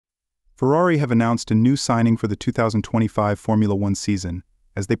Ferrari have announced a new signing for the 2025 Formula One season,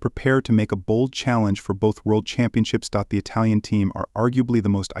 as they prepare to make a bold challenge for both world championships. The Italian team are arguably the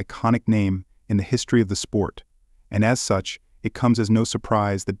most iconic name in the history of the sport, and as such, it comes as no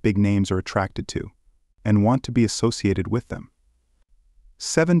surprise that big names are attracted to and want to be associated with them.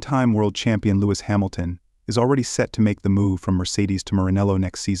 Seven-time world champion Lewis Hamilton is already set to make the move from Mercedes to Maranello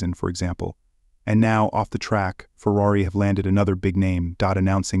next season, for example. And now, off the track, Ferrari have landed another big name,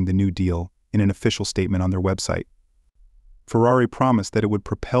 announcing the new deal in an official statement on their website. Ferrari promised that it would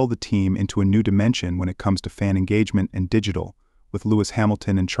propel the team into a new dimension when it comes to fan engagement and digital, with Lewis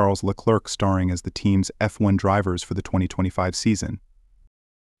Hamilton and Charles Leclerc starring as the team's F1 drivers for the 2025 season.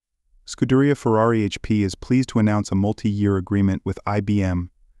 Scuderia Ferrari HP is pleased to announce a multi-year agreement with IBM,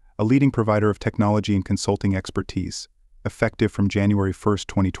 a leading provider of technology and consulting expertise, effective from January 1,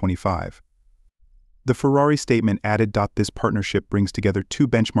 2025. The Ferrari statement added, "This partnership brings together two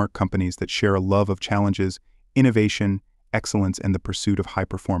benchmark companies that share a love of challenges, innovation, excellence, and the pursuit of high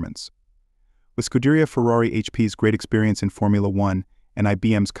performance." With Scuderia Ferrari HP's great experience in Formula One and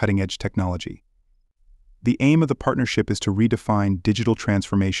IBM's cutting-edge technology, the aim of the partnership is to redefine digital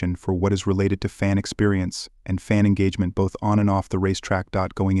transformation for what is related to fan experience and fan engagement both on and off the racetrack.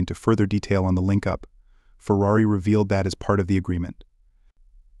 Going into further detail on the link-up, Ferrari revealed that as part of the agreement,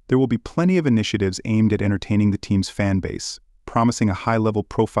 there will be plenty of initiatives aimed at entertaining the team's fan base, promising a high-level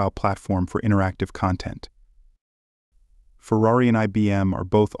profile platform for interactive content. Ferrari and IBM are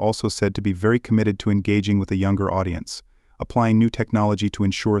both also said to be very committed to engaging with a younger audience, applying new technology to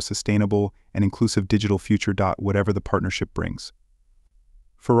ensure a sustainable and inclusive digital future. Whatever the partnership brings,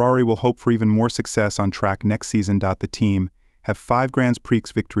 Ferrari will hope for even more success on track next season. The team have 5 Grand Prix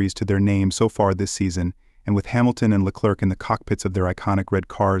victories to their name so far this season, and with Hamilton and Leclerc in the cockpits of their iconic red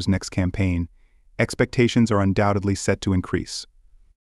cars next campaign, expectations are undoubtedly set to increase.